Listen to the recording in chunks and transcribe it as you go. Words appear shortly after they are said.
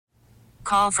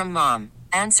call from mom.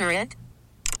 Answer it.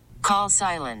 Call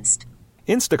silenced.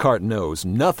 Instacart knows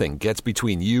nothing gets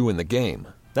between you and the game.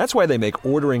 That's why they make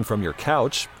ordering from your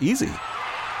couch easy.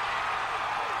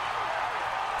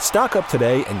 Stock up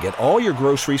today and get all your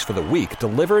groceries for the week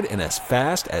delivered in as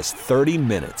fast as 30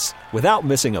 minutes without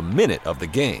missing a minute of the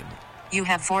game. You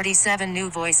have 47 new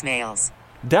voicemails.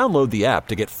 Download the app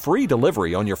to get free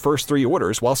delivery on your first 3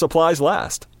 orders while supplies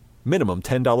last. Minimum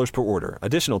 $10 per order.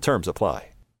 Additional terms apply.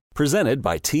 Presented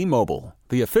by T-Mobile,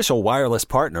 the official wireless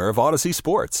partner of Odyssey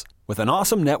Sports. With an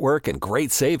awesome network and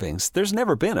great savings, there's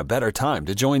never been a better time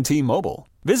to join T-Mobile.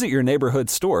 Visit your neighborhood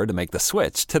store to make the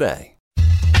switch today.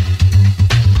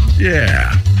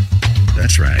 Yeah,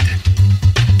 that's right.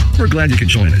 We're glad you can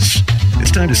join us.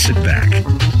 It's time to sit back,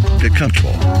 get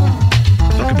comfortable,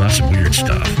 talk about some weird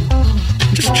stuff,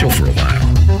 just chill for a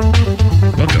while.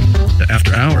 Welcome to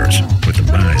After Hours with the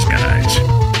Wise Guys.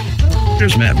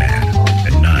 Here's Mattman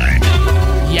at 9.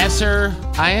 Yes, sir.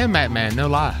 I am Mattman, no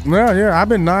lie. Well, yeah, I've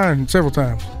been 9 several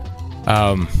times.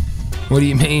 What do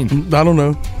you mean? I don't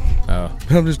know. Oh.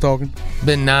 I'm just talking.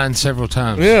 Been 9 several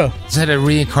times. Yeah. Is that a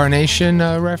reincarnation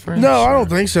reference? No, I don't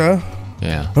think so.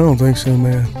 Yeah. I don't think so,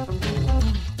 man.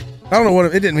 I don't know what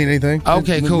it didn't mean anything.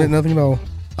 Okay, it cool. meant nothing at all.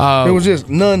 It was just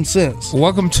nonsense.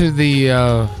 Welcome to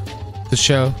the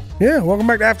show. Yeah, welcome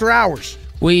back to After Hours.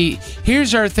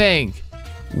 Here's our thing.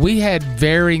 We had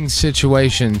varying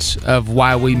situations of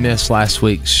why we missed last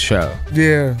week's show.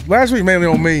 Yeah, last week mainly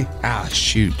on me. Ah,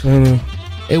 shoot. I know.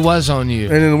 It was on you.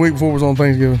 And then the week before was on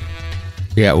Thanksgiving.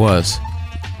 Yeah, it was.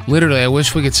 Literally, I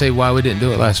wish we could say why we didn't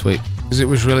do it last week. Because it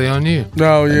was really on you.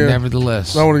 Oh, yeah. And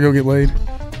nevertheless. I want to go get laid.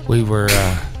 We were...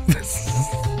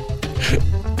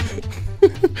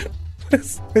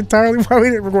 That's entirely why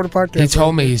we didn't record a podcast. He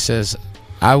told me, he says,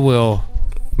 I will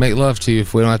make love to you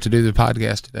if we don't have to do the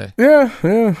podcast today.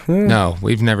 Yeah. No,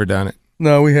 we've never done it.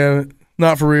 No, we haven't.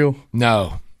 Not for real.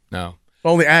 No.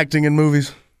 Only acting in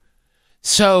movies.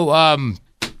 So,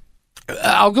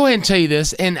 I'll go ahead and tell you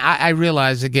this, and I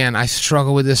realize, again, I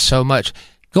struggle with this so much.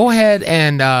 Go ahead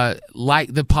and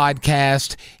like the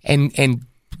podcast and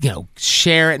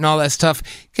share it and all that stuff,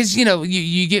 because,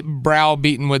 you get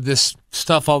browbeaten with this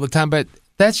stuff all the time, but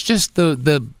that's just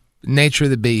the nature of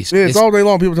the beast. Yeah, it's all day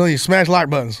long people telling you smash like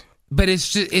buttons. But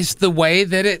it's the way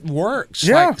that it works.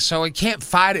 Yeah. So I can't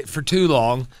fight it for too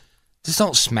long. Just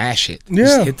don't smash it. Yeah.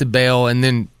 Just hit the bell and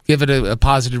then give it a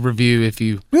positive review if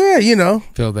you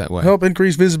feel that way. Help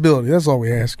increase visibility. That's all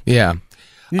we ask. Yeah.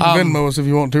 You can Venmo us if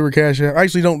you want to, or Cash App. I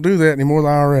actually don't do that anymore, the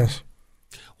IRS.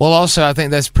 Well, also, I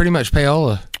think that's pretty much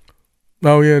payola.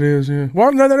 Oh, yeah, it is, yeah.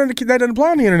 Well, no, that doesn't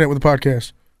apply on the internet with the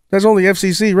podcast. That's only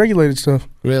FCC regulated stuff.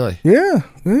 Really? Yeah.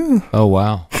 Oh,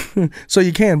 wow. So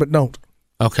you can, but don't.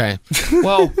 Okay.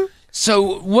 Well,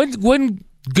 so one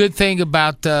good thing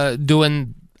about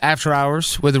doing After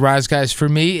Hours with the Rise Guys for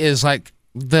me is like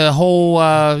the whole,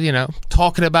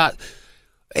 talking about,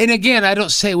 and again, I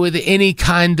don't say it with any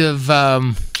kind of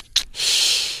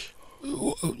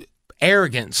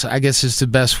arrogance, I guess is the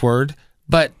best word,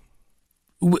 but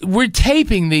we're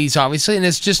taping these, obviously, and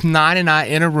it's just 9 and I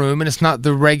in a room, and it's not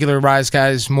the regular Rise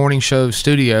Guys morning show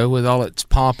studio with all its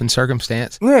pomp and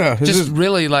circumstance. Yeah. Just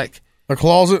really like... a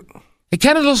closet. It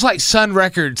kind of looks like Sun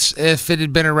Records if it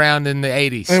had been around in the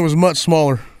 80s. And it was much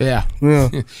smaller. Yeah. Yeah.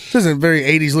 This is a very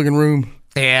 80s looking room.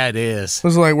 Yeah, it is.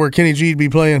 This is like where Kenny G'd be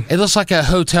playing. It looks like a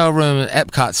hotel room at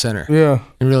Epcot Center. Yeah.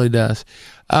 It really does.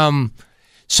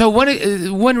 So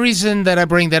one reason that I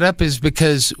bring that up is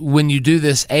because when you do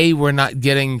this, we're not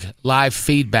getting live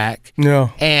feedback. Yeah.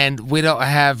 And we don't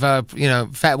have,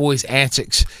 Fat Boy's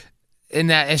antics. And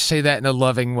that, I say that in a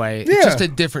loving way. Yeah. It's just a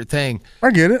different thing.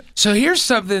 I get it. So here's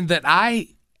something that I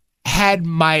had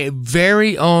my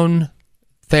very own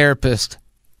therapist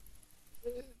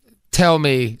tell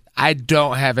me. I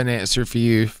don't have an answer for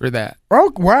you for that.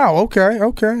 Oh, wow. Okay.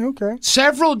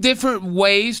 Several different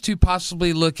ways to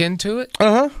possibly look into it.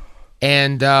 Uh-huh.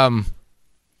 And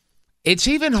it's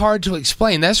even hard to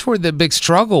explain. That's where the big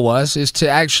struggle was, is to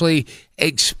actually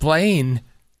explain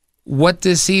what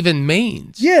this even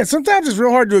means. Yeah, sometimes it's real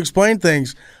hard to explain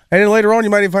things. And then later on, you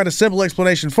might even find a simple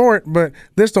explanation for it, but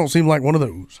this don't seem like one of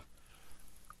those.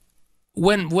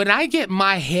 When I get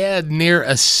my head near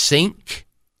a sink,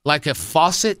 like a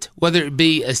faucet, whether it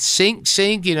be a sink,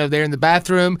 there in the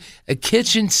bathroom, a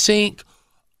kitchen sink,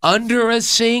 under a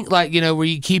sink, like, where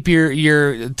you keep your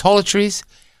toiletries,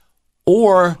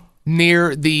 or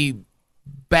near the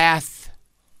bath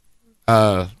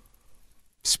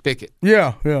spigot.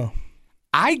 Yeah.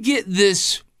 I get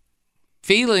this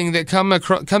feeling that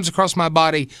comes across my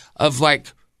body of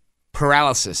like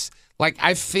paralysis. Like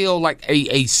I feel like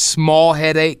a small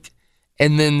headache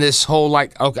and then this whole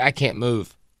like, okay, I can't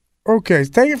move. Okay,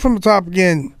 take it from the top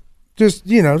again. Just.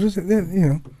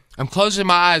 I'm closing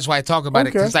my eyes while I talk about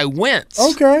it because I wince.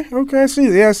 Okay, I see.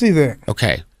 Yeah, I see that.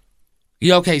 Okay.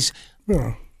 You okay?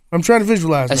 Yeah. I'm trying to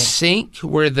visualize a that. sink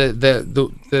where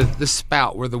the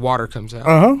spout where the water comes out.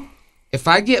 Uh-huh. If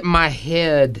I get my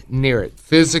head near it,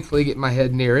 physically get my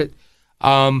head near it,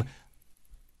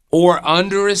 or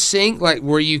under a sink, like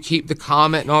where you keep the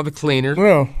Comet and all the cleaners,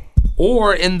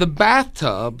 or in the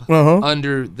bathtub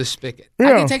under the spigot. Yeah.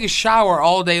 I can take a shower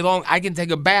all day long. I can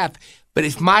take a bath. But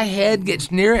if my head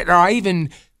gets near it, or I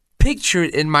even picture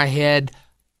it in my head,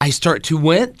 I start to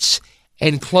wince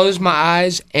and close my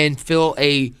eyes and feel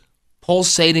a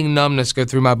pulsating numbness go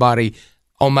through my body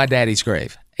on my daddy's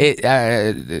grave.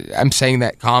 I'm saying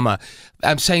that,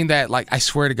 I'm saying that like, I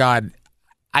swear to God,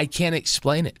 I can't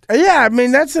explain it. Yeah, I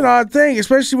mean, that's an odd thing,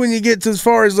 especially when you get to as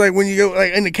far as like when you go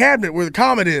like in the cabinet where the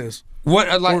Comet is.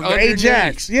 What, like or the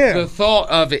Ajax, yeah. The thought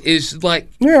of it is like...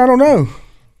 Yeah, I don't know.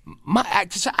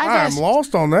 I'm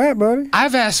lost on that, buddy.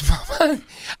 I've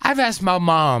asked my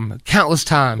mom countless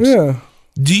times. Yeah.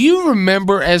 Do you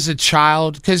remember as a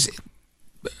child? Because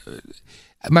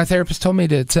my therapist told me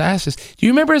to ask this. Do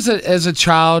you remember as a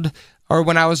child, or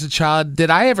when I was a child, did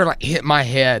I ever like hit my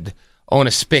head on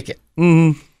a spigot?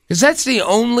 Mm-hmm. Because that's the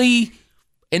only,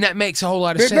 and that makes a whole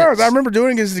lot of sense. It does. I remember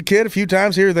doing it as a kid a few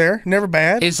times here or there. Never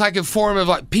bad. It's like a form of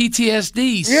like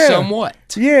PTSD, somewhat.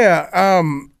 Yeah.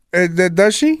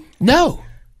 Does she? No.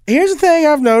 Here's the thing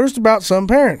I've noticed about some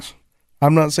parents.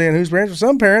 I'm not saying whose parents, but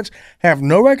some parents have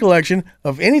no recollection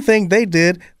of anything they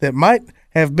did that might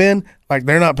have been like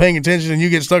they're not paying attention and you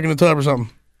get stuck in the tub or something.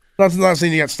 Not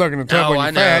saying you got stuck in the tub when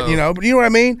you're fat, but you know what I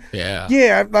mean? Yeah.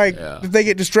 Yeah, if they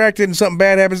get distracted and something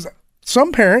bad happens,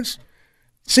 some parents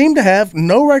seem to have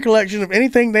no recollection of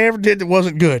anything they ever did that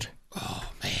wasn't good. Oh,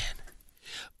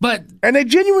 man. And they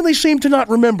genuinely seem to not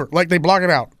remember, like they block it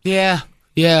out. Yeah.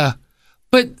 Yeah,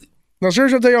 but now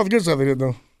seriously, I'll tell you all the good stuff they did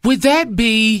though. Would that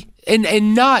be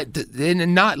and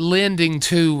not lending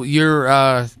to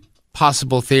your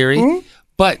possible theory,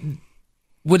 but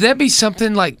would that be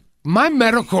something like my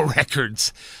medical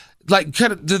records? Like,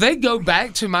 do they go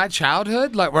back to my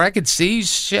childhood, like where I could see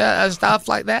stuff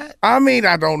like that? I mean,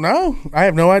 I don't know. I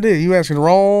have no idea. You asking the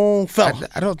wrong fella.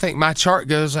 I don't think my chart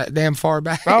goes that damn far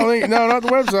back. I don't think not the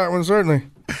website one certainly.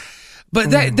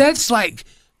 But that's like.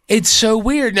 It's so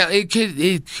weird. Now it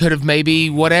could have maybe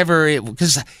whatever it,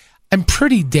 because I'm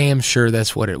pretty damn sure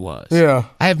that's what it was. Yeah.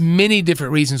 I have many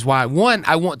different reasons why. One,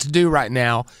 I want to do right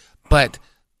now, but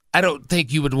I don't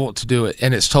think you would want to do it,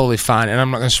 and it's totally fine. And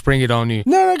I'm not going to spring it on you.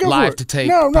 No, go live for it. To tape.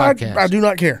 No, podcast. I do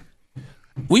not care.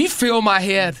 Will you feel my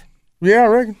head? Yeah, I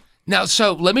reckon. Now,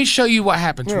 so let me show you what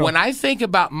happens when I think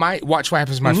about watch what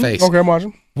happens to my face. Okay, I'm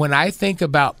watching. When I think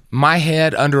about my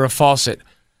head under a faucet,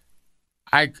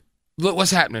 look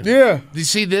what's happening. Yeah. Do you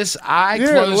see this eye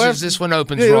closes, this one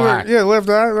opens real high. Yeah, left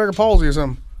eye, like a palsy or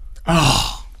something.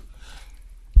 Oh.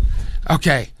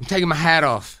 Okay, I'm taking my hat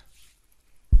off.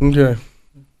 Okay.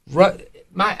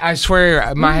 I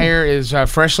swear, my hair is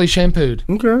freshly shampooed.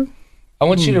 Okay. I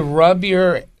want you to rub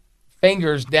your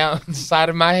fingers down the side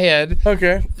of my head.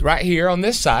 Okay. Right here on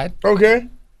this side. Okay.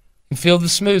 And feel the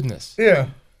smoothness. Yeah.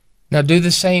 Now do the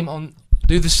same on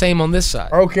this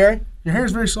side. Okay. Your hair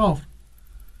is very soft.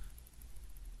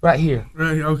 Right here.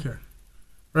 Right here. Okay.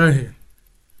 Right here.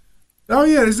 Oh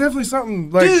yeah, it's definitely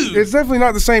something like. Dude, it's definitely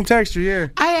not the same texture. Yeah.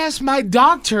 I asked my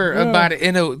doctor about it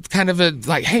in a kind of a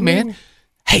like, hey man,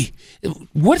 hey,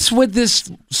 what's with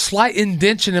this slight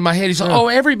indentation in my head? He's like,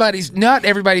 not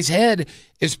everybody's head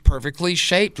is perfectly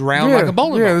shaped round like a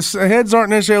bowling ball. Yeah, the heads aren't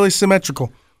necessarily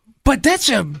symmetrical. But that's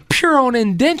a pure on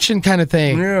indentation kind of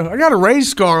thing. Yeah, I got a raised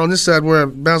scar on this side where I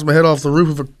bounced my head off the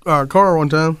roof of a car one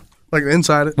time, like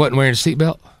inside it. Wasn't wearing a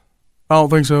seatbelt? I don't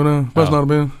think so, no. Must not have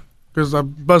been. Because I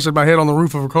busted my head on the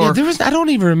roof of a car. Yeah, I don't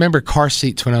even remember car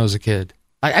seats when I was a kid.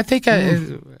 I think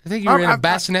you were in a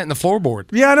bassinet in the floorboard.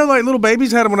 Yeah, I know like little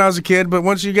babies had them when I was a kid, but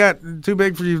once you got too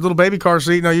big for your little baby car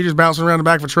seat, now you're just bouncing around the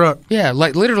back of a truck. Yeah,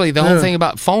 like literally the whole thing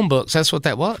about phone books, that's what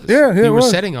that was. Yeah, you were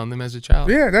sitting on them as a child.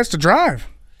 Yeah, that's the drive.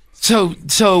 So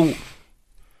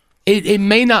it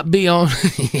may not be on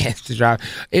to drive.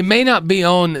 It may not be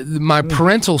on my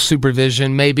parental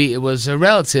supervision. Maybe it was a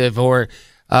relative or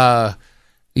an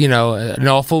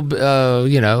awful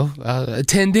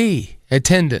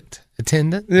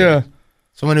attendant. Yeah,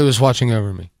 someone who was watching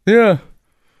over me. Yeah,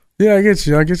 I get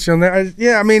you on that.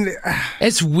 I mean,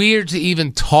 it's weird to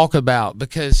even talk about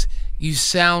because you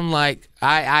sound like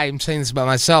I'm saying this about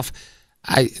myself.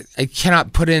 I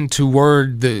cannot put into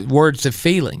words the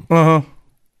feeling.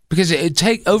 because it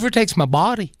overtakes my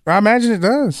body. I imagine it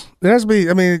does. It has to be.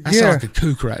 I mean, I sound like a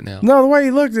kook right now. No, the way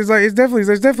he looked is like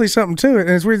there's definitely something to it,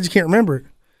 and it's weird that you can't remember it.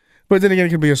 But then again, it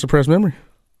could be a suppressed memory.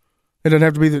 It doesn't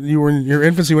have to be that you were in your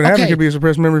infancy when it happened. It could be a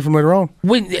suppressed memory from later on.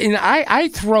 And I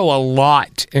throw a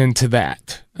lot into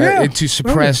that, into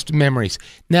suppressed memories.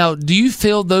 Now, do you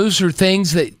feel those are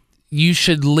things that you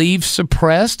should leave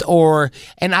suppressed,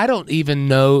 and I don't even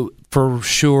know for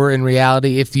sure in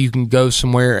reality if you can go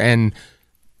somewhere and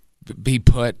be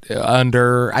put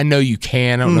under. I know you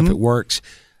can. I don't know if it works.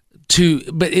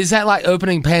 But is that like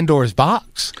opening Pandora's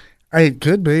box? It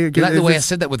could be. You like the way I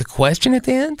said that with a question at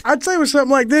the end? I'd say with something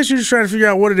like this, you're just trying to figure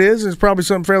out what it is. It's probably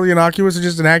something fairly innocuous. It's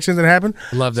just an accident that happened.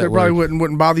 Love that so it probably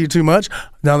wouldn't bother you too much.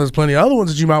 Now, there's plenty of other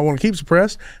ones that you might want to keep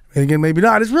suppressed. And again, maybe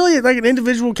not. It's really like an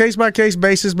individual case-by-case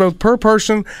basis, both per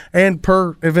person and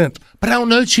per event. But I don't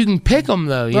know that you can pick them,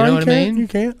 though. You know what I mean? You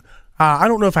can't. I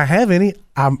don't know if I have any.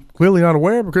 I'm clearly not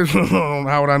aware because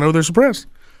how would I know they're suppressed?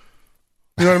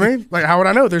 You know what I mean? Like, how would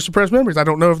I know they're suppressed memories? I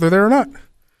don't know if they're there or not.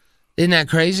 Isn't that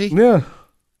crazy? Yeah.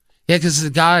 Yeah, because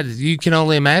God, you can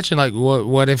only imagine, like,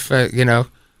 what if,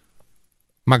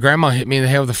 my grandma hit me in the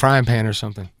head with a frying pan or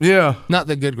something. Yeah. Not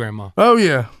the good grandma. Oh,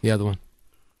 yeah. The other one.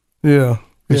 Yeah.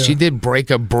 She did break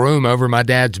a broom over my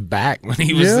dad's back when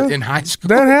he was in high school.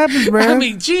 That happens, man. I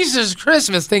mean, Jesus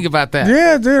Christmas, think about that.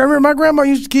 Yeah, dude. I remember my grandma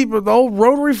used to keep the old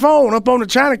rotary phone up on the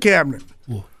china cabinet.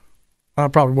 I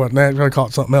probably wasn't that. They called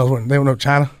it something else. They don't know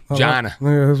China. China.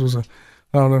 Yeah, this was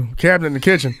cabinet in the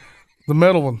kitchen. The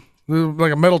metal one. It was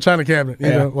like a metal china cabinet, you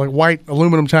know, like white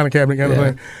aluminum china cabinet kind of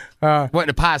thing. Wasn't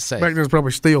a pie safe. Back then it was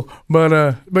probably steel.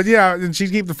 But yeah, and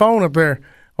she'd keep the phone up there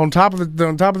on top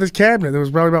of this cabinet that was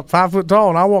probably about 5 foot tall.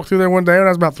 And I walked through there one day when I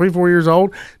was about 3-4 years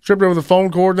old, tripped over the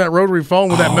phone cord, and that rotary phone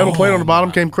with that metal plate on the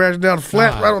bottom came crashing down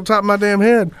flat right on top of my damn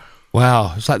head.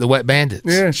 Wow, it's like the Wet Bandits.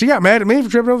 Yeah, she got mad at me for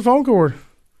tripping over the phone cord.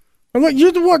 I'm like,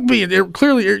 you're the one being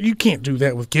clearly you can't do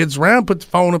that with kids around. Put the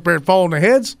phone up there and fall on their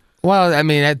heads. Well, I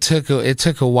mean, it took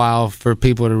a while for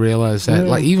people to realize that,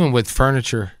 like even with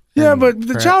furniture. Yeah, but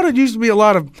the childhood used to be a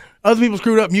lot of other people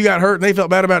screwed up and you got hurt and they felt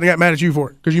bad about it and got mad at you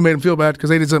for it because you made them feel bad because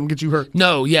they did something to get you hurt.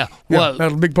 No, yeah. Well, that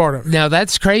was a big part of it. Now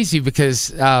that's crazy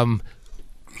because all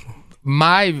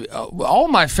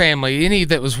my family, any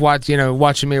that was watching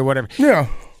me or whatever. Yeah.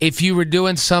 If you were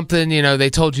doing something, they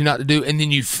told you not to do, and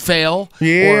then you fell,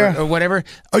 or whatever.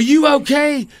 Are you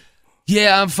okay?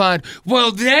 Yeah, I'm fine.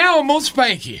 Well, now I'm gonna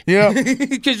spank you. Yeah,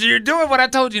 because you're doing what I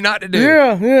told you not to do.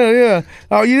 Yeah.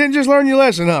 Oh, you didn't just learn your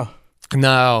lesson, huh?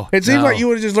 No. It seems like you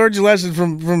would have just learned your lesson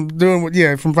from doing what.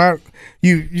 Yeah, from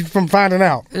finding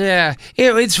out. Yeah,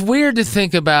 it's weird to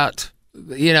think about.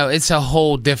 It's a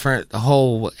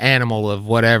whole animal of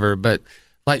whatever. But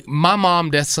like my mom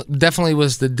definitely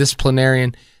was the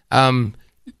disciplinarian.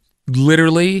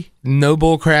 Literally, no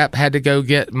bull crap. Had to go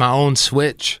get my own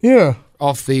switch. Yeah.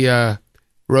 Off the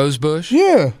rose bush.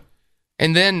 Yeah.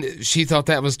 And then she thought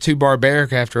that was too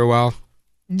barbaric after a while.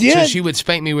 Yeah. So she would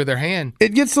spank me with her hand.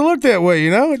 It gets to look that way,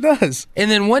 it does. And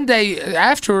then one day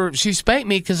after she spanked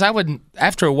me, because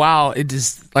after a while, it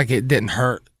just, like, it didn't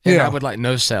hurt. And I would, like,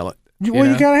 no-sell it. You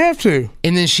kind of have to.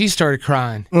 And then she started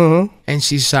crying. And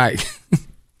she's like,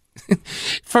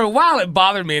 for a while it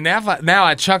bothered me. And now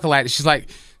I chuckle at it. She's like,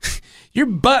 your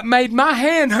butt made my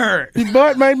hand hurt. Your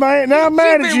butt made my hand. Now I'm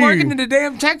mad at you. She's been working in the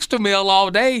damn textile mill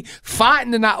all day,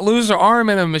 fighting to not lose her arm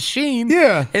in a machine.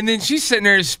 Yeah. And then she's sitting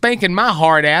there spanking my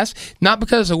hard ass, not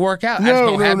because of workout. I just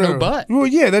don't have no butt. Well,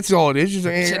 yeah, that's all it is. Just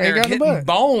ain't sitting there got hitting no butt.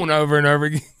 bone over and over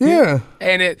again. Yeah.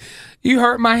 And you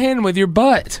hurt my hand with your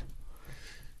butt.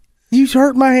 You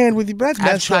hurt my hand with your butt.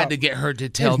 I've tried to get her to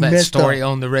tell that story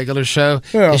on the regular show,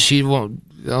 yeah. and she won't.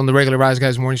 On the regular Rise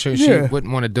Guys morning show, she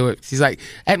wouldn't want to do it. She's like,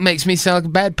 that makes me sound like a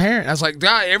bad parent. I was like,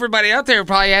 God, everybody out there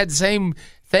probably had the same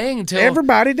thing until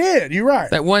everybody did. You're right.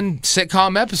 That one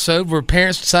sitcom episode where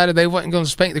parents decided they wasn't going to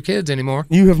spank their kids anymore.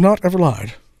 You have not ever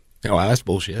lied. Oh, wow, that's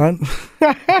bullshit.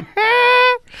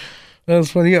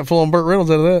 That's funny. You got full on Burt Reynolds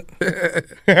out of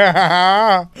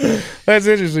that. That's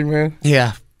interesting, man.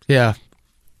 Yeah.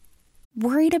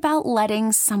 Worried about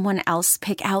letting someone else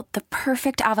pick out the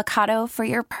perfect avocado for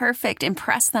your perfect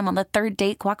impress them on the third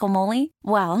date guacamole?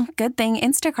 Well, good thing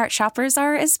Instacart shoppers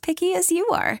are as picky as you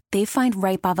are. They find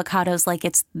ripe avocados like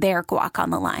it's their guac on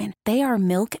the line. They are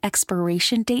milk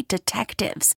expiration date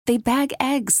detectives. They bag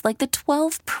eggs like the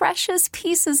 12 precious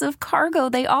pieces of cargo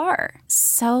they are.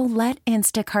 So let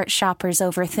Instacart shoppers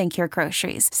overthink your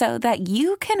groceries so that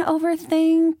you can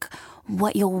overthink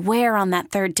what you'll wear on that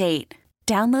third date.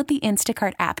 Download the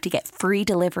Instacart app to get free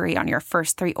delivery on your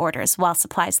first 3 orders while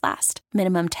supplies last.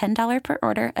 Minimum $10 per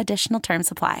order. Additional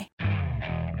terms apply.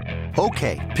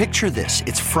 Okay, picture this.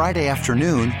 It's Friday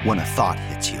afternoon when a thought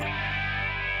hits you.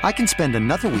 I can spend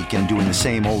another weekend doing the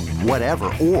same old whatever,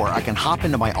 or I can hop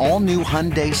into my all-new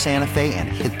Hyundai Santa Fe and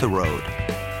hit the road.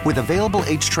 With available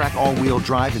H-Track all-wheel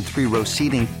drive and 3-row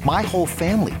seating, my whole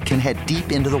family can head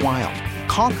deep into the wild.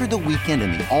 Conquer the weekend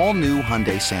in the all-new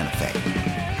Hyundai Santa Fe.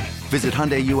 Visit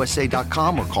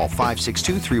HyundaiUSA.com or call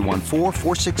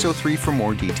 562-314-4603 for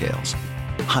more details.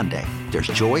 Hyundai, there's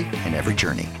joy in every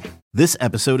journey. This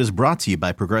episode is brought to you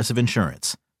by Progressive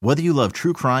Insurance. Whether you love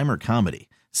true crime or comedy,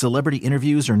 celebrity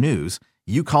interviews or news,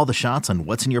 you call the shots on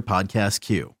what's in your podcast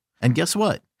queue. And guess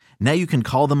what? Now you can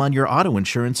call them on your auto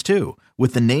insurance too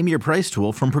with the Name Your Price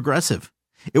tool from Progressive.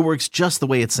 It works just the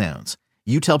way it sounds.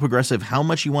 You tell Progressive how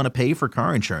much you want to pay for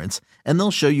car insurance, and they'll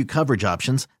show you coverage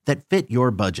options that fit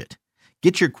your budget.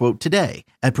 Get your quote today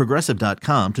at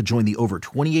Progressive.com to join the over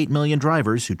 28 million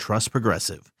drivers who trust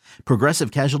Progressive.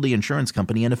 Progressive Casualty Insurance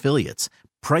Company and Affiliates.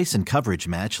 Price and coverage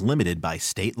match limited by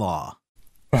state law.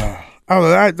 I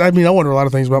wonder a lot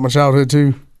of things about my childhood,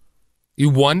 too. You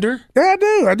wonder? Yeah, I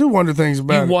do. I do wonder things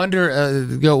about it. You wonder,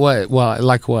 what? Well,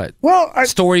 like what? Well,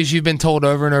 stories you've been told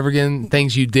over and over again,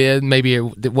 things you did, maybe it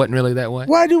wasn't really that way?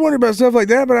 Well, I do wonder about stuff like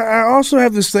that, but I also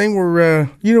have this thing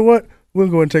where, you know what? We'll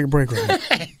go ahead and take a break right now.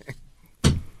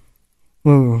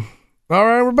 All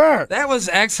right, we're back. That was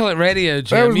excellent radio,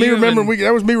 Jim. That was me remembering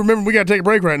we got to take a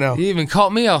break right now. You even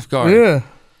caught me off guard. Yeah.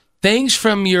 Things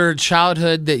from your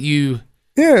childhood that you...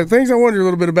 Yeah, things I wonder a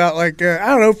little bit about. Like, I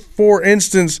don't know, for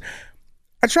instance,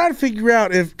 I try to figure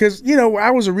out because,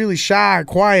 I was a really shy,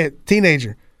 quiet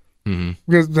teenager. Mm-hmm.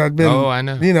 Because I'd been, I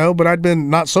know. But I'd been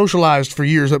not socialized for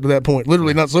years up to that point.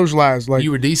 Literally not socialized. Like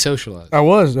you were desocialized. I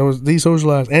was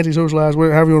desocialized, anti-socialized,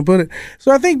 however you want to put it.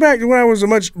 So I think back to when I was a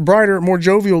much brighter, more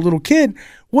jovial little kid.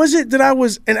 Was it that I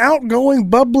was an outgoing,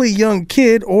 bubbly young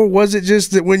kid, or was it just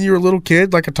that when you're a little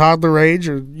kid, like a toddler age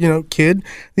or, kid,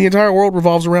 the entire world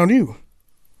revolves around you?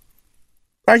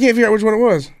 I can't figure out which one it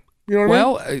was. You know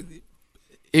what I mean?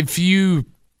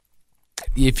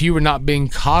 If you were not being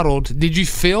coddled, did you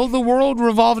feel the world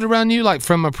revolved around you, like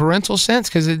from a parental sense?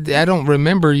 Because I don't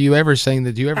remember you ever saying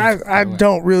that you ever. I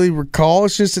don't really recall.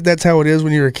 It's just that's how it is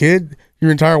when you're a kid.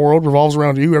 Your entire world revolves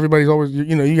around you. Everybody's always,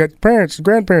 you got parents, and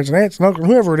grandparents, and aunts, and uncles,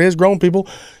 whoever it is, grown people.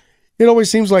 It always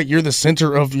seems like you're the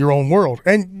center of your own world,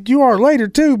 and you are later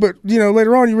too. But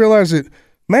later on, you realize that,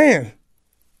 man.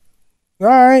 All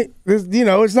right,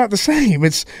 it's not the same.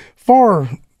 It's far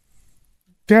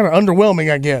kind of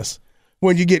underwhelming, I guess.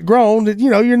 When you get grown,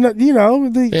 you're not,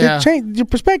 your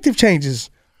perspective changes.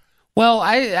 Well,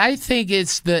 I think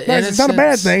it's the innocence. It's not a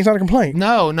bad thing. It's not a complaint.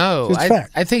 No. It's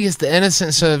fact. I think it's the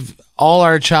innocence of all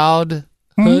our childhoods.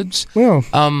 Mm-hmm. Well,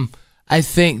 I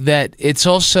think that it's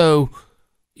also,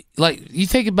 like, you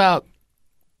think about,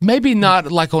 maybe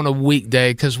not like on a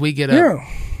weekday, because we get up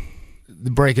the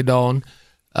break of dawn,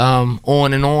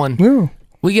 on and on. Yeah.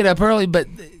 We get up early, but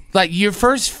like your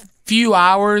first few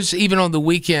hours, even on the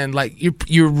weekend, like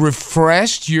you're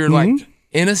refreshed, you're like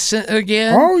innocent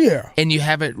again. Oh yeah. And you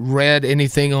haven't read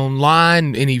anything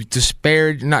online, any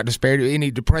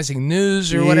any depressing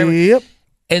news or whatever. Yep.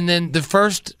 And then the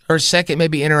first or second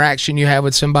maybe interaction you have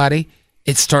with somebody,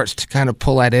 it starts to kind of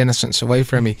pull that innocence away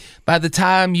from you. By the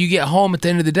time you get home at the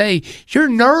end of the day, your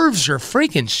nerves are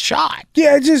freaking shot.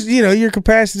 Yeah, it just, your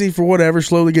capacity for whatever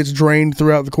slowly gets drained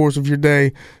throughout the course of your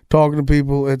day, talking to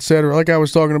people, etc. Like I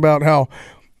was talking about how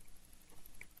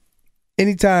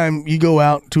anytime you go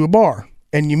out to a bar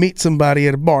and you meet somebody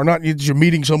at a bar, not that you're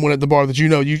meeting someone at the bar that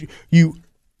you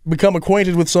become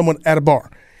acquainted with someone at a bar.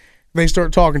 They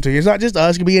start talking to you. It's not just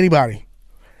us, it could be anybody.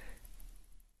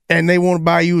 And they want to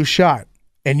buy you a shot.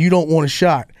 And you don't want a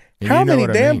shot. How many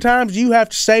damn times do you have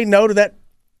to say no to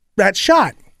that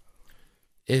shot?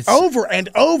 It's over and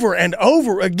over and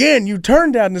over again. You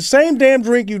turn down the same damn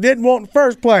drink you didn't want in the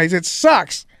first place. It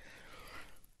sucks.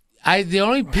 The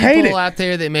only people out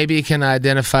there that maybe can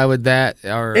identify with that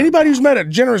are anybody who's met a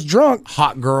generous drunk.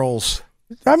 Hot girls.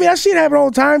 I mean, I see it happen all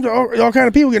the time to all kind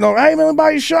of people getting on. Hey, man, let me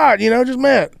buy you a shot. Just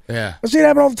met. Yeah. I see it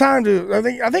happen all the time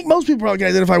to. I think most people probably can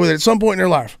identify with it at some point in their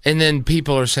life. And then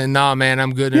people are saying, "Nah, man,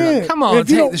 I'm good." Like, come on,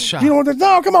 take the shot. You don't want to?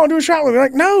 No, come on, do a shot with me.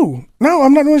 Like, no,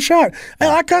 I'm not doing a shot. Hey,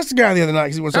 I cussed the guy the other night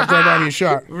because he went to buy me a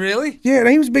shot. Really? Yeah, and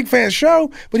he was a big fan of the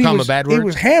show, but he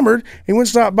was hammered. He went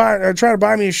to try to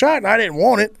buy me a shot, and I didn't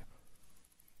want it.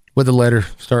 What the letter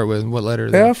start with? What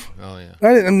letter? F. Oh yeah.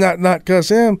 I didn't not cuss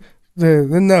him.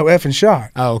 No effing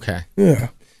shot. Oh, okay. Yeah.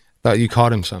 Thought you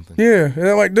caught him something. Yeah. And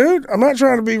I'm like, dude, I'm not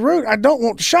trying to be rude. I don't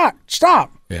want the shot. Stop.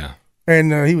 Yeah.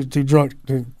 And he was too drunk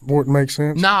for it to make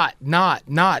sense. Not. Yeah.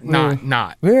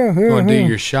 Go and do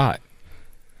your shot.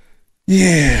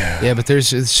 Yeah. Yeah, but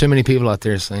there's so many people out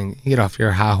there saying, "Get off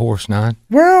your high horse, 9."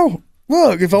 Well,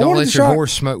 look, if I Don't want let the your shot,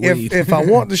 horse smoke weed. if I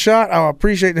want the shot, I'll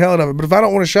appreciate the hell out of it. But if I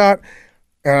don't want a shot,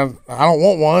 and I don't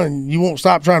want one, and you won't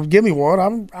stop trying to give me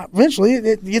one, eventually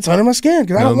it gets under my skin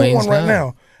because I don't want one right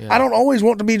now. Yeah. I don't always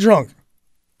want to be drunk.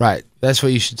 Right. That's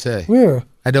what you should say. Yeah.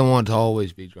 I don't want to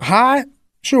always be drunk. High?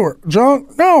 Sure.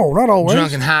 Drunk? No, not always.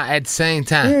 Drunk and high at the same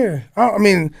time. Yeah. I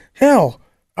mean, hell,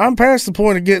 I'm past the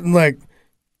point of getting like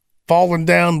falling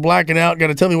down, blacking out, got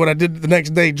to tell me what I did the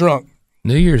next day drunk.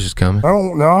 New Year's is coming. I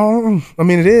don't know. I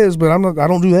mean, it is, but I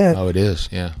don't do that. Oh, it is,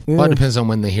 yeah. Well, it depends on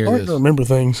when they hear I like this. to remember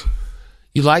things.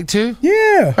 You like to?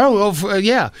 Yeah.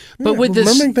 Yeah. But with this,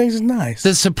 remembering things is nice.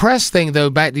 the suppressed thing, though,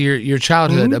 back to your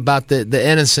childhood, about the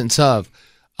innocence of,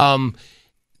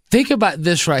 think about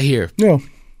this right here. Yeah.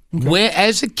 When,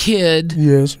 as a kid,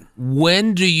 Yes.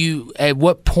 when do you, at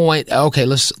what point, okay,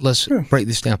 let's break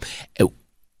this down.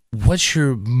 What's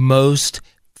your most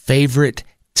favorite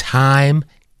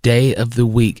day of the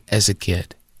week as a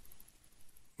kid?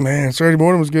 Man, Saturday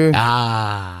morning was good.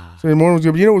 Saturday morning was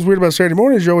good. But you know what's weird about Saturday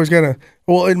morning is you always got to,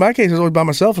 well, in my case, I was always by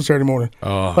myself on Saturday morning.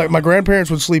 Oh. Like, my grandparents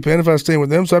would sleep in if I was staying with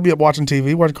them, so I'd be up watching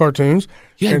TV, watching cartoons.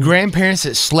 You had grandparents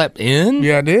that slept in?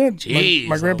 Yeah, I did. Jeez.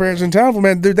 My grandparents in town,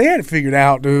 man, dude, they had it figured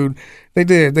out, dude. They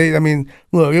did. I mean,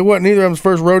 look, it wasn't either of them's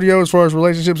first rodeo as far as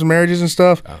relationships and marriages and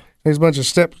stuff. Oh. There's a bunch of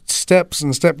steps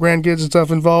and step grandkids and stuff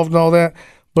involved and all that.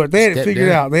 But they had it figured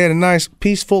out. They had a nice,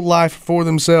 peaceful life for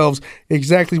themselves.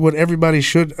 Exactly what everybody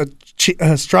should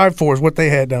strive for is what they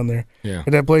had down there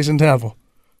at that place in Townsville.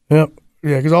 Yep.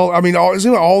 Yeah, because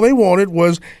all they wanted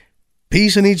was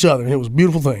peace in each other. It was a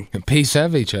beautiful thing. And peace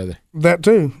of each other. That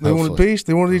too. They wanted peace.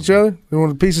 They wanted each other. They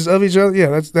wanted pieces of each other.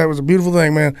 Yeah, that was a beautiful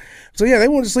thing, man. So yeah, they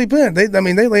wanted to sleep in. They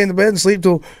lay in the bed and sleep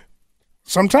till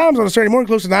sometimes on a Saturday morning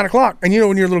close to 9 o'clock. And you know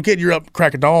when you're a little kid, you're up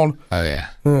crack of dawn. Oh yeah.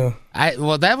 Yeah.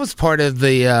 Well, that was part of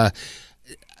the.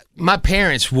 My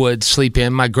parents would sleep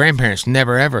in. My grandparents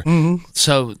never ever. Mm-hmm.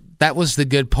 So that was the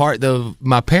good part, though.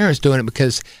 My parents doing it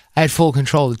because I had full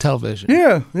control of the television.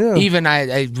 Yeah, yeah. Even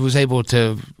I was able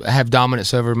to have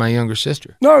dominance over my younger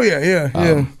sister. Oh yeah.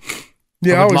 I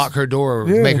would lock her door or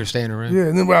make her stay in her room. Yeah,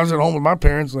 and then when I was at home with my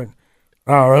parents, like,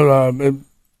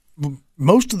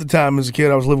 most of the time as a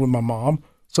kid, I was living with my mom.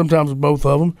 Sometimes with both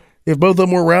of them. If both of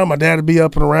them were around, my dad would be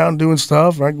up and around doing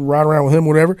stuff. I could ride around with him,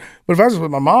 whatever. But if I was with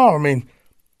my mom, I mean,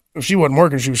 if she wasn't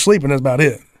working, she was sleeping. That's about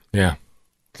it. Yeah.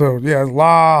 So yeah, a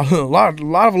lot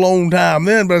of alone time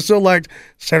then. But I still liked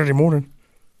Saturday morning.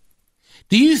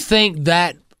 Do you think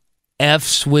that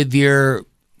F's with your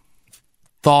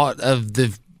thought of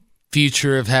the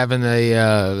future of having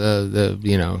the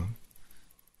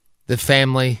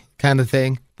family kind of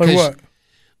thing? Like what?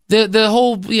 The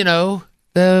whole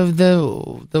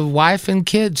the wife and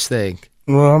kids thing.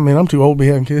 Well, I mean, I'm too old to be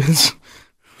having kids.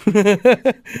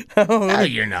 No,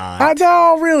 you're not. I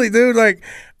don't really, dude. Like,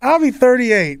 I'll be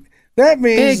 38. That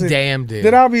means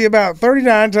that I'll be about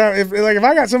 39 times. If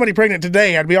I got somebody pregnant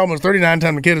today, I'd be almost 39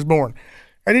 times the kid is born.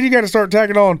 And then you got to start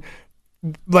tacking on,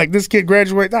 like, this kid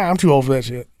graduate. Nah, I'm too old for that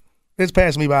shit. It's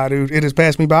passed me by, dude. It has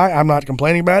passed me by. I'm not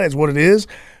complaining about it. It's what it is.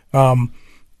 Will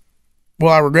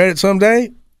I regret it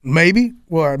someday? Maybe.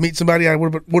 Will I meet somebody I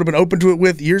would have been open to it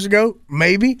with years ago?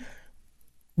 Maybe.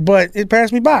 But it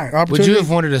passed me by. Would you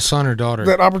have wanted a son or daughter?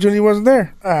 That opportunity wasn't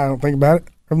there. I don't think about it.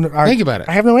 Think about it.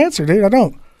 I have no answer, dude. I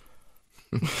don't.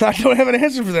 I don't have an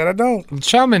answer for that. I don't. I'm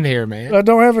chumming here, man. I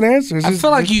don't have an answer. I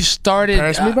feel like you started.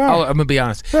 Passed me by. I'm gonna be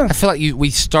honest. Yeah. I feel like we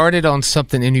started on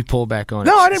something and you pulled back on it.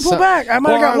 No, I didn't pull back. I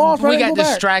might have got lost. We got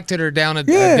distracted or down a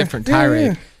different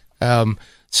tirade. Yeah.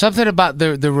 Something about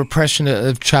the repression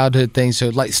of childhood things, so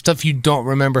like stuff you don't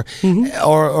remember,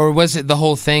 or was it the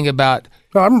whole thing about?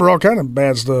 No, I remember all kind of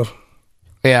bad stuff.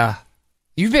 Yeah,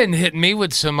 you've been hitting me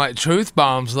with some like truth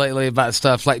bombs lately about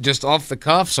stuff like just off the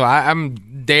cuff, so I'm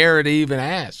dare to even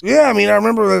ask. Yeah, I mean, I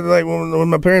remember that, like when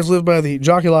my parents lived by the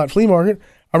Jockey Lot Flea Market.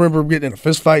 I remember getting in a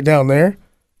fist fight down there.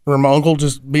 I remember my uncle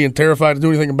just being terrified to do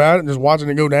anything about it, and just watching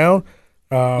it go down.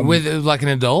 With like an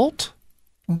adult?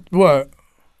 What?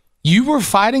 You were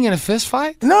fighting in a fist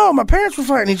fight? No, my parents were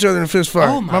fighting each other in a fist fight.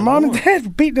 Oh, my mom and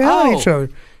dad beat down each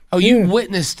other. Oh, you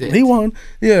witnessed it. He won.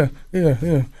 Yeah.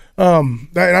 And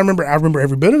I remember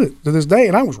every bit of it to this day.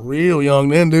 And I was real young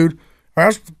then, dude.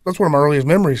 That's one of my earliest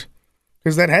memories.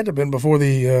 Because that had to have been before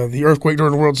the earthquake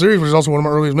during the World Series, which is also one of my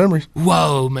earliest memories.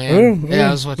 Whoa, man. Yeah,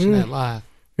 I was watching that live.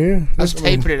 Yeah. I was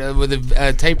taping it with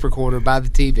a tape recorder by the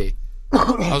TV.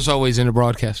 I was always into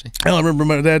broadcasting. I remember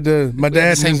my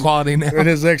dad same quality now. And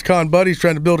his ex-con buddies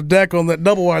trying to build a deck on that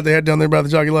double wide they had down there by the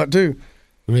Jockey Lot too.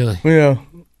 Really? Yeah.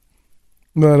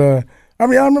 But I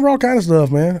mean, I remember all kind of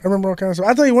stuff, man. I remember all kind of stuff.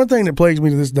 I'll tell you one thing that plagues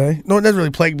me to this day. No, it doesn't really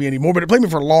plague me anymore, but it plagued me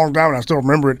for a long time, and I still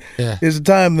remember it. Yeah. Is the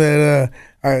time that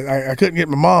I couldn't get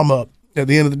my mom up at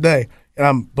the end of the day, and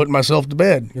I'm putting myself to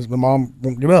bed because my mom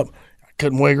won't get up. I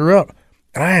couldn't wake her up,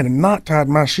 and I had a knot tied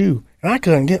in my shoe, and I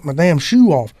couldn't get my damn shoe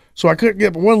off. So I couldn't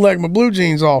get one leg of my blue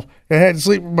jeans off. I had to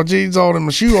sleep with my jeans on and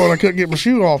my shoe on. I couldn't get my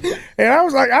shoe off. And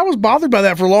I was bothered by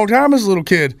that for a long time as a little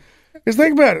kid. Because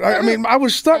think about it. I mean, I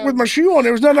was stuck with my shoe on.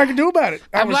 There was nothing I could do about it.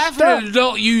 I'm laughing at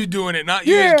adult you doing it, not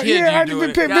you as a kid. I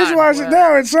doing can it. visualize it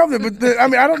now. It's something. But I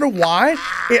mean, I don't know why.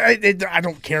 I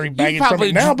don't carry baggage from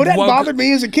it now. But that bothered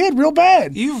me as a kid real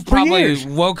bad. You've probably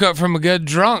woke up from a good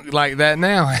drunk like that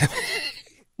now.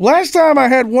 Last time I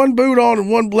had one boot on and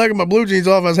one leg of my blue jeans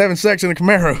off, I was having sex in a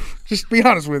Camaro. Just to be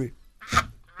honest with you.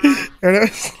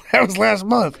 And that was last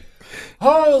month.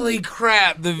 Holy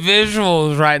crap, the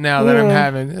visuals right now that I'm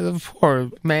having. The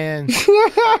poor man.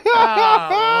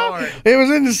 Oh, Lord. It was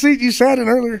in the seat you sat in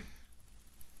earlier.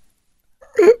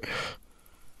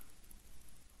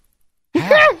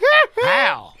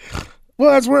 How?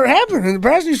 Well, that's where it happened, in the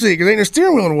passenger seat, because ain't no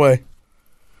steering wheel in the way.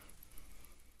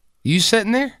 You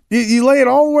sitting there? You lay it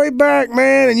all the way back,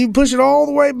 man, and you push it all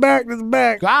the way back to the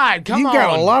back. God, come on. You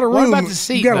got a lot of room. What about the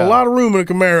seat, you got a lot of room in a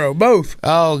Camaro, both.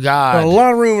 Oh, God. Got a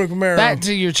lot of room in a Camaro. Back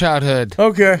to your childhood.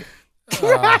 Okay.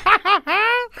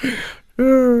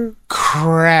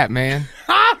 Crap, man.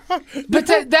 But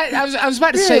that I was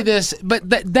about to say this, but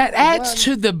that adds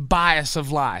to the bias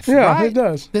of life. Yeah, right? it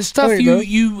does. The stuff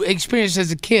you experienced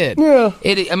as a kid. Yeah.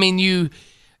 I mean,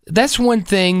 that's one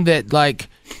thing that, like,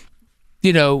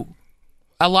 you know,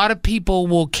 a lot of people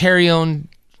will carry on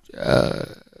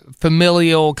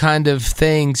familial kind of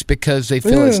things because they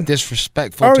feel it's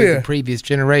disrespectful to the previous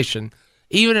generation,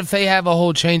 even if they have a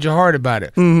whole change of heart about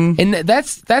it. Mm-hmm. And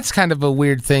that's kind of a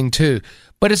weird thing too.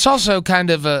 But it's also kind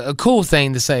of a cool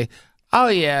thing to say, oh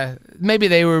yeah, maybe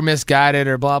they were misguided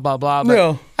or blah, blah, blah,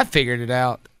 but I figured it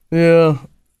out. Yeah.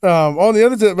 On the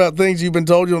other tip about things you've been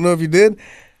told you don't know if you did,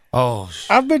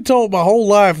 I've been told my whole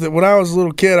life that when I was a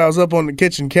little kid, I was up on the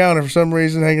kitchen counter for some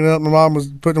reason, hanging up. My mom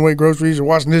was putting away groceries or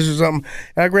washing dishes or something.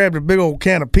 And I grabbed a big old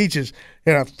can of peaches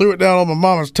and I threw it down on my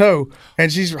mama's toe.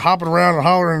 And she's hopping around and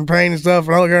hollering in pain and stuff.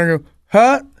 And I look at her and go,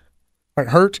 "Huh?" Like,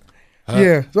 hurt?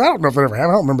 Yeah. So I don't know if that ever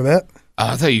happened. I don't remember that.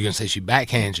 I thought you were going to say she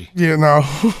backhands you. Yeah, no.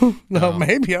 No,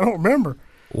 maybe. I don't remember.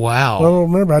 Wow. I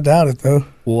don't remember. I doubt it, though.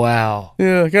 Wow.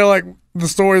 Yeah, kind of like the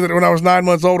story that when I was 9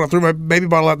 months old, I threw my baby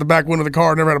bottle out the back window of the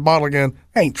car and never had a bottle again.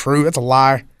 Ain't true. That's a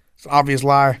lie. It's an obvious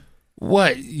lie.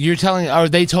 What? You're telling, or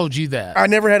they told you that? I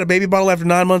never had a baby bottle after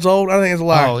 9 months old. I think it's a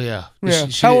lie. Oh, yeah. Yeah.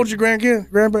 How old's your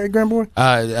grandkid? Grandboy?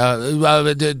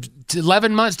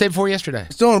 11 months, day before yesterday.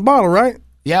 Still in a bottle, right?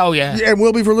 Yeah, oh, yeah. And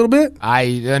will be for a little bit?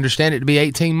 I understand it to be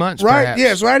 18 months, right? Perhaps.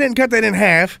 Yeah, so I didn't cut that in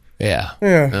half. Yeah.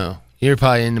 Yeah. No. You're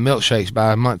probably in the milkshakes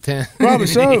by month 10. Probably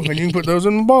so, and you can put those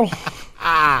in the bottle.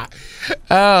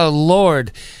 Oh,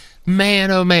 Lord. Man,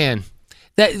 oh, man.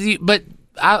 But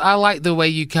I like the way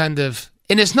you kind of,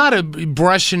 and it's not a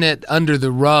brushing it under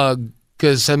the rug,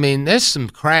 because, I mean, there's some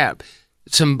crap,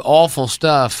 some awful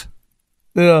stuff.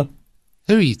 Yeah.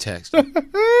 Who are you texting?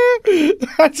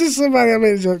 That's just somebody I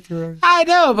made a joke to. I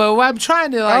know, but I'm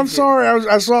trying to. I'm sorry.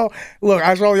 I saw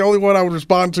the only one I would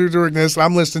respond to during this.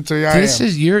 I'm listening to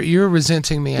you. You're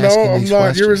resenting me asking No, I'm these not.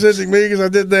 questions. You're resenting me because I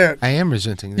did that. I am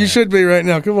resenting that. You should be right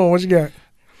now. Come on, what you got?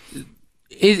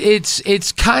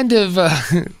 It's kind of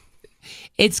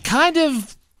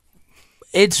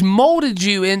it's molded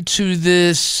you into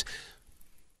this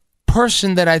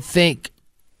person that I think.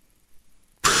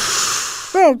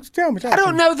 No, tell me. I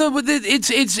don't know.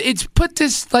 It's put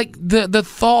this, like, the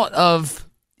thought of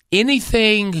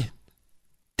anything,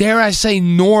 dare I say,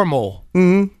 normal,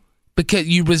 because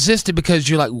you resist it because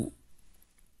you're like,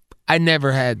 I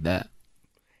never had that.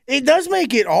 It does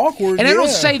make it awkward. And I don't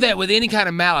say that with any kind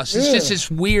of malice. It's just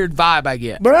this weird vibe I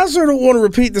get. But I sort of want to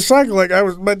repeat the cycle. Like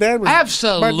my dad was.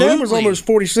 Absolutely. My dad was almost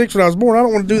 46 when I was born. I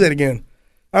don't want to do that again.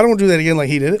 I don't want to do that again like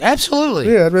he did it.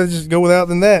 Absolutely. Yeah, I'd rather just go without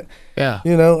than that. Yeah.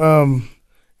 You know,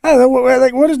 I don't know,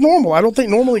 what is normal? I don't think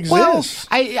normal exists. Well,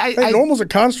 I think normal's a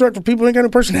construct for people who ain't got no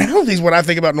personality is what I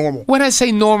think about normal. When I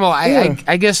say normal,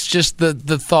 I guess just the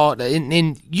thought,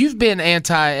 and you've been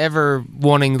anti ever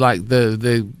wanting, like,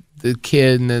 the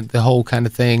kid and the whole kind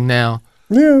of thing now.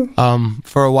 Yeah.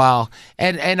 For a while.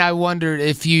 And I wondered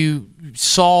if you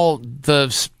saw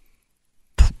the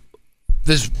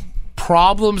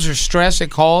problems or stress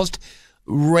it caused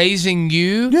raising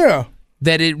you. Yeah.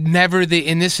 that it never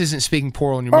and this isn't speaking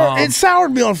poor on your Oh, mom. it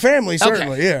soured me on family,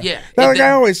 certainly. Okay, Yeah. yeah. Now, like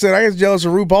I always said, I get jealous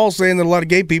of RuPaul saying that a lot of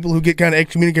gay people who get kind of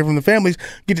excommunicated from the families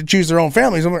get to choose their own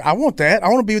families. I'm like, I want that. I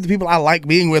want to be with the people I like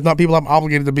being with, not people I'm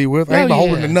obligated to be with. I ain't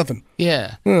beholden to nothing.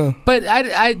 Yeah. But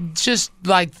I just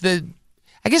like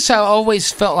I guess I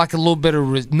always felt like a little bit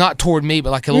of not toward me,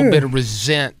 but like a little bit of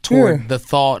resent toward the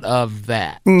thought of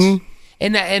that. Mm-hmm.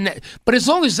 But as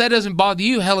long as that doesn't bother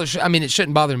you, hell, it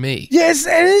shouldn't bother me. Yeah, it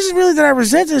isn't really that I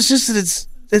resent it. It's just that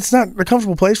it's not a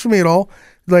comfortable place for me at all.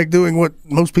 Like doing what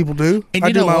most people do. And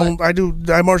I do my own.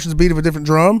 I march to the beat of a different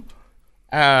drum.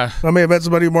 I may have met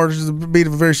somebody who marches to the beat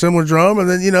of a very similar drum, and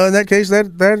then in that case,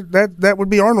 that would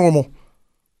be our normal,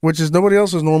 which is nobody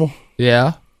else's normal.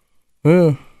 Yeah.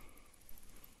 Yeah.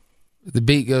 The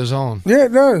beat goes on. Yeah,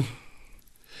 it does.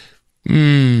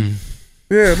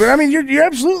 Yeah, but I mean, you're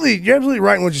absolutely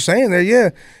right in what you're saying there.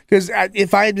 Yeah, because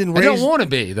if I had been raised, I don't want to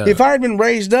be though. If I had been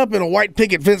raised up in a white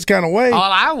picket fence kind of way,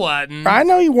 I wasn't. I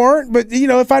know you weren't, but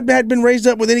if I had been raised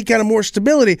up with any kind of more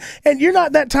stability, and you're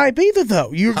not that type either,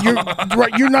 though. You're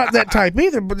right. You're not that type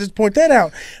either. But just point that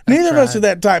out. Neither of us are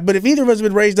that type. But if either of us had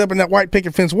been raised up in that white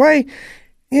picket fence way,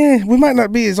 we might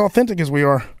not be as authentic as we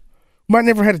are. We might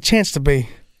never had a chance to be.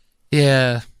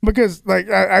 Yeah. Because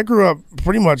I grew up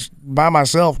pretty much by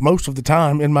myself most of the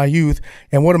time in my youth,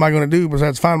 and what am I going to do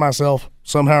besides find myself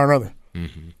somehow or another?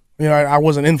 Mm-hmm. I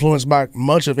wasn't influenced by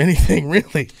much of anything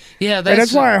really. Yeah, and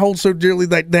that's why I hold so dearly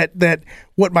that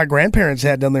what my grandparents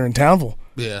had down there in Townville.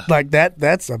 Yeah, like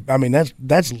that's a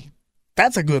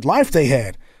good life they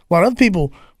had. A lot of other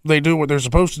people, they do what they're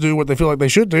supposed to do, what they feel like they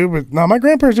should do, but no, my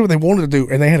grandparents did what they wanted to do,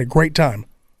 and they had a great time.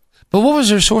 But what was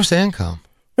their source of income?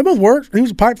 They both worked. He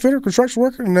was a pipe fitter, construction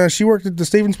worker, and she worked at the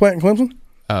Stevens plant in Clemson.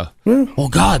 Oh. Yeah. Well,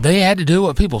 God, they had to do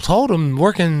what people told them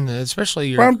working, especially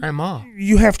your grandma.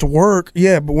 You have to work,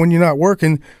 yeah, but when you're not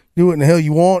working, do what in the hell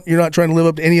you want. You're not trying to live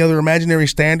up to any other imaginary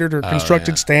standard or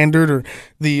constructed standard or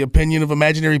the opinion of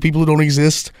imaginary people who don't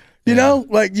exist. You know?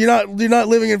 Like, you're not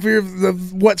living in fear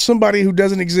of what somebody who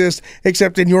doesn't exist,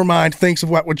 except in your mind, thinks of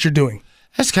what you're doing.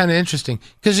 That's kind of interesting,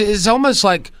 because it's almost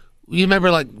like, you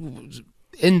remember, like,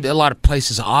 in a lot of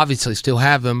places obviously still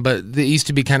have them, but they used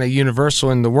to be kind of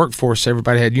universal in the workforce.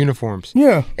 Everybody had uniforms.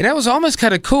 Yeah. And that was almost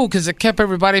kind of cool because it kept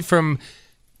everybody from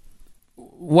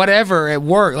whatever at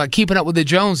work, like keeping up with the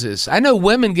Joneses. I know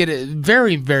women get it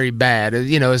very, very bad,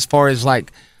 as far as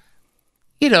like,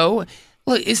 look,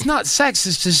 it's not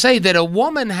sexist to say that a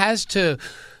woman has to,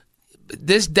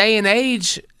 this day and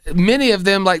age, many of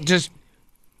them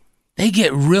they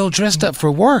get real dressed up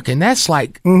for work, and that's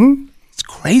like, it's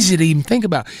crazy to even think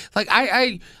about. Like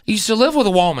I used to live with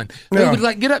a woman. They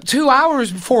would get up 2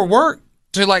 hours before work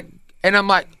to and I'm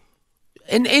like,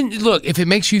 and look, if it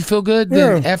makes you feel good,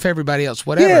 then F everybody else,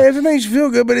 whatever. Yeah, if it makes you feel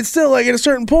good, but it's still at a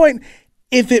certain point,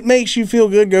 if it makes you feel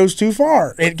good goes too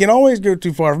far. It can always go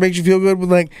too far. If it makes you feel good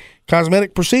with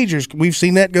cosmetic procedures, we've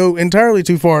seen that go entirely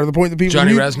too far to the point that people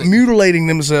are mutilating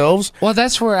themselves. Well,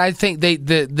 that's where I think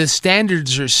the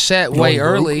standards are set way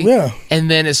early. Yeah. And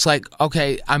then it's like,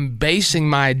 okay, I'm basing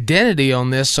my identity on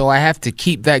this, so I have to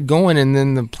keep that going, and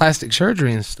then the plastic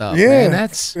surgery and stuff. Yeah. Man,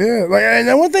 that's... Yeah.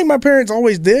 And one thing my parents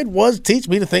always did was teach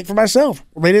me to think for myself.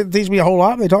 They didn't teach me a whole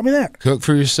lot, but they taught me that. Cook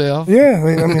for yourself? Yeah.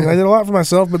 I did a lot for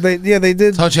myself, but they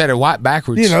did. Taught you how to wipe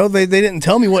backwards. They didn't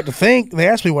tell me what to think. They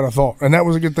asked me what I thought, and that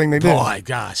was a good thing they did. Boy,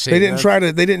 gosh. They didn't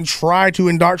try to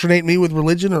indoctrinate me with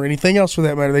religion or anything else for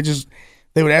that matter.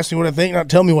 They would ask me what I think, not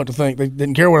tell me what to think. They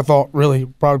didn't care what I thought, really.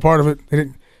 Probably part of it. They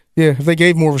didn't. Yeah, if they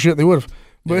gave more of a shit, they would have.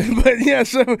 But yeah,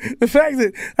 so the fact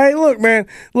that, hey, look, man,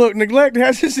 neglect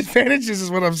has its advantages, is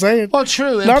what I'm saying. Well,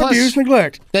 true. And not plus, abuse,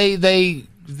 neglect.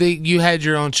 You had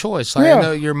your own choice. I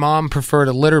know your mom preferred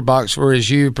a litter box, whereas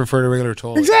you preferred a regular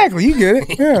toilet. Exactly, you get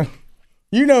it. Yeah,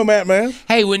 Mattman.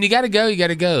 Hey, when you got to go, you got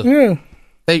to go. Yeah.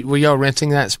 Were y'all renting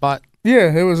that spot?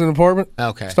 Yeah, it was an apartment.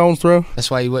 Okay. Stone's throw. That's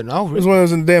why you wouldn't. Oh, really? It was one of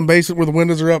those in the damn basement where the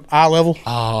windows are up eye level.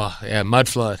 Oh, yeah, mud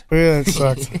flood. Yeah, it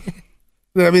sucked.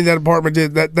 I mean, that apartment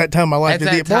did that time of my life.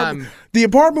 The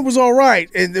apartment was all right,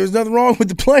 and there was nothing wrong with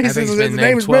the place. I think it's been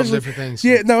named 12 different things.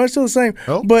 Yeah, no, it's still the same.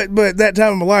 Oh. But that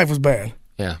time of my life was bad.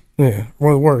 Yeah. Yeah,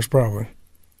 one of the worst, probably.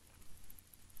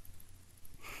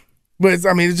 But it's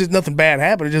just nothing bad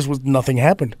happened. It just was nothing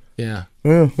happened. Yeah.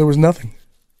 Yeah, there was nothing.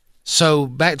 So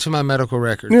back to my medical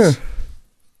records. Yeah.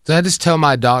 Did I just tell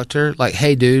my doctor,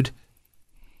 hey, dude,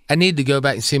 I need to go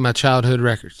back and see my childhood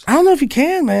records? I don't know if you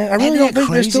can, man. I really don't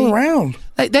think they're still around.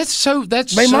 They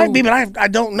might be, but I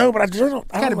don't know. But I don't.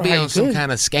 Got to be on some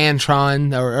kind of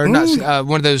Scantron or not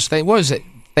one of those things. What was it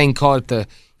thing called? You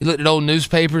looked at old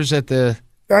newspapers at the.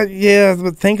 Yeah,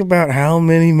 but think about how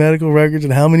many medical records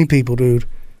and how many people, dude.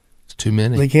 It's too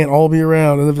many. They can't all be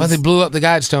around. And Well, they blew up the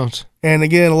guidestones. And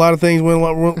again, a lot of things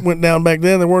went down back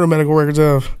then. There weren't no medical records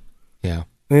of. Yeah.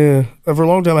 Yeah. For a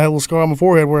long time, I had a little scar on my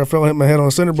forehead where I fell and hit my head on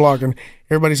a cinder block, and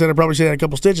everybody said I probably should have had a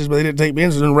couple stitches, but they didn't take me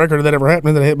in. So there's no record of that ever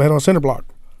happening that I hit my head on a cinder block.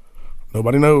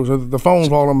 Nobody knows. Or the phone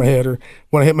falling on my head, or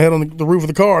when I hit my head on the roof of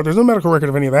the car. There's no medical record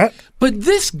of any of that. But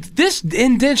this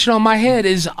indentation on my head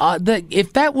is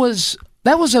if that was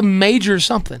a major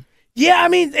something. Yeah, I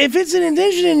mean, if it's an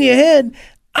indentation in your head,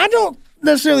 I don't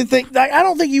necessarily think. I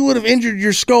don't think you would have injured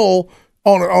your skull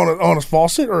on a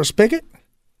faucet or a spigot.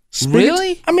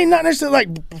 Really? I mean, not necessarily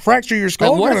like fracture your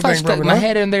skull. What kind if of I thing, stuck my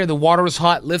head in there? The water was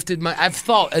hot. I've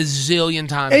thought a zillion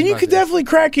times. And you could definitely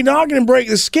crack your noggin and break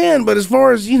the skin, but as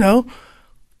far as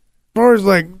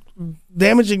like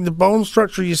damaging the bone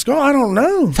structure of your skull, I don't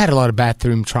know. I've had a lot of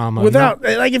bathroom trauma.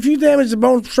 Like if you damage the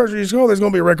bone structure of your skull, there's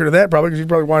going to be a record of that probably, because you'd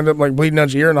probably wind up like bleeding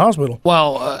out your ear in the hospital.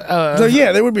 Well, so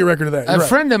yeah, there would be a record of that. A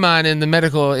friend of mine in the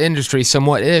medical industry,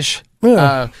 somewhat-ish,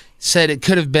 said it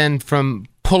could have been from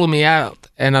pulling me out,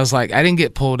 and I was like, I didn't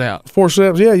get pulled out.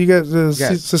 Forceps, yeah, you got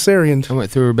cesarean. I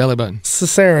went through her belly button.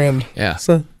 Cesarean. Yeah.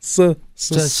 Cesarean.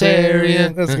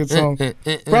 That's a good song.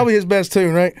 Probably his best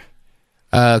tune, right?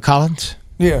 Collins?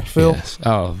 Yeah, Phil. Yes.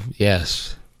 Oh,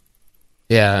 yes.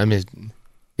 Yeah, I mean,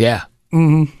 yeah.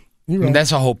 Mm-hmm. I mean,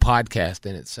 that's a whole podcast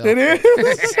in itself. It is.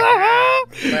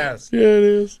 Yes. Yeah, it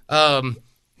is.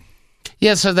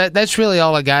 Yeah, so that's really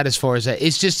all I got as far as that.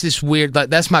 It's just this weird,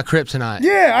 like, that's my kryptonite.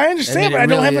 Yeah, I understand, but I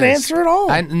don't have an answer at all.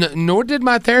 Nor did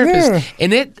my therapist. Yeah.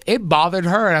 And it bothered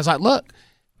her. And I was like, look,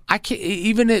 I can't,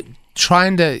 even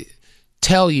trying to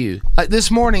tell you. Like this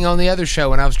morning on the other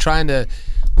show when I was trying to,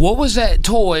 what was that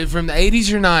toy from the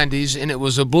 80s or 90s? And it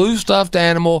was a blue stuffed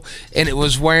animal, and it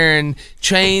was wearing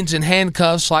chains and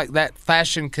handcuffs, like that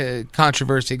fashion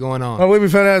controversy going on. Oh, we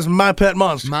found out it's My Pet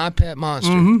Monster. My Pet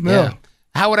Monster. Mm-hmm, yeah.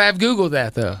 How would I have Googled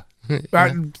that, though?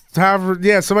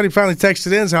 Somebody finally texted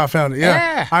in is how I found it.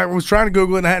 Yeah. I was trying to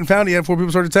Google it and I hadn't found it yet before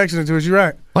people started texting it to us. You're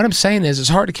right. What I'm saying is it's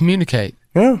hard to communicate.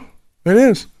 Yeah, it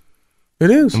is.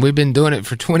 It is. And we've been doing it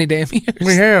for 20 damn years.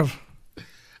 We have.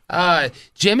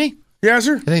 Jimmy? Yes,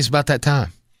 sir? I think it's about that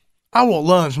time. I want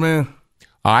lunch, man.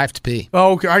 Oh, I have to pee.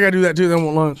 Oh, okay. I got to do that too. Then I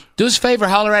want lunch. Do us a favor.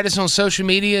 Holler at us on social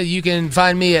media. You can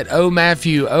find me at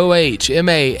OMaffew,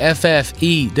 OHMAFFEW.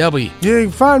 Yeah, you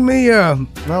can find me, I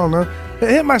don't know.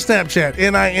 Hit my Snapchat,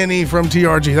 NINE from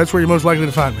TRG. That's where you're most likely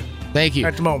to find me. Thank you.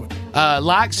 At the moment.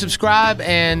 Like, subscribe,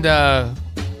 and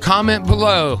comment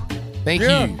below. Thank you.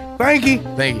 Thank you.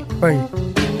 Thank you. Thank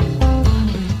you.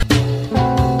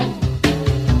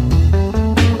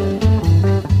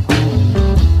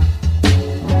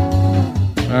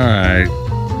 All right,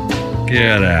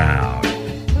 get out.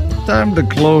 Time to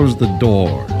close the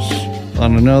doors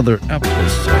on another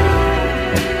episode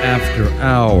of After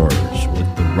Hours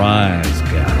with the Rise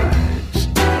Guys.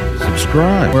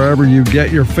 Subscribe wherever you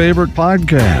get your favorite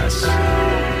podcasts.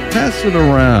 Pass it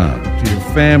around to your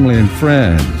family and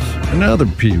friends and other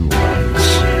P1s.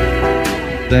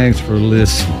 Thanks for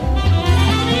listening.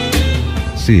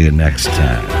 See you next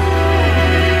time.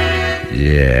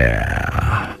 Yeah.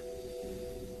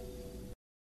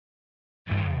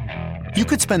 You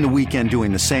could spend the weekend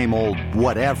doing the same old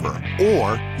whatever,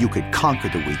 or you could conquer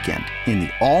the weekend in the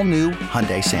all-new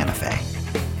Hyundai Santa Fe.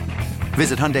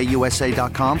 Visit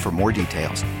HyundaiUSA.com for more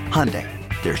details. Hyundai,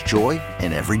 there's joy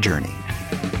in every journey.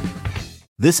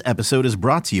 This episode is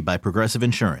brought to you by Progressive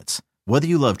Insurance. Whether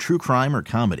you love true crime or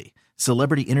comedy,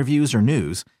 celebrity interviews or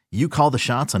news, you call the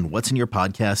shots on what's in your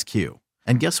podcast queue.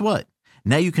 And guess what?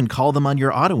 Now you can call them on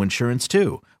your auto insurance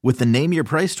too with the Name Your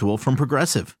Price tool from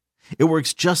Progressive. It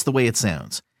works just the way it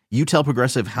sounds. You tell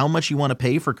Progressive how much you want to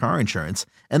pay for car insurance,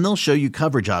 and they'll show you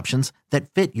coverage options that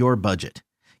fit your budget.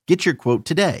 Get your quote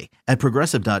today at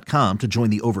Progressive.com to join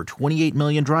the over 28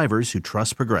 million drivers who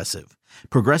trust Progressive.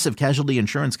 Progressive Casualty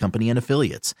Insurance Company and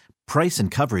Affiliates. Price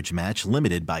and coverage match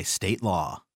limited by state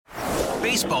law.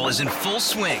 Baseball is in full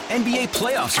swing. NBA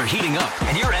playoffs are heating up,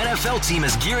 and your NFL team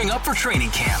is gearing up for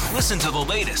training camp. Listen to the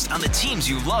latest on the teams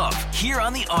you love here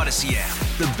on the Odyssey app.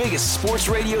 The biggest sports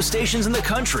radio stations in the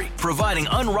country, providing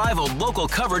unrivaled local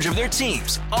coverage of their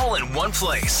teams, all in one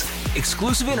place.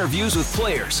 Exclusive interviews with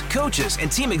players, coaches,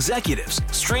 and team executives,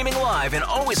 streaming live and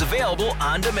always available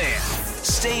on demand.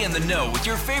 Stay in the know with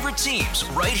your favorite teams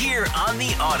right here on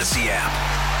the Odyssey app.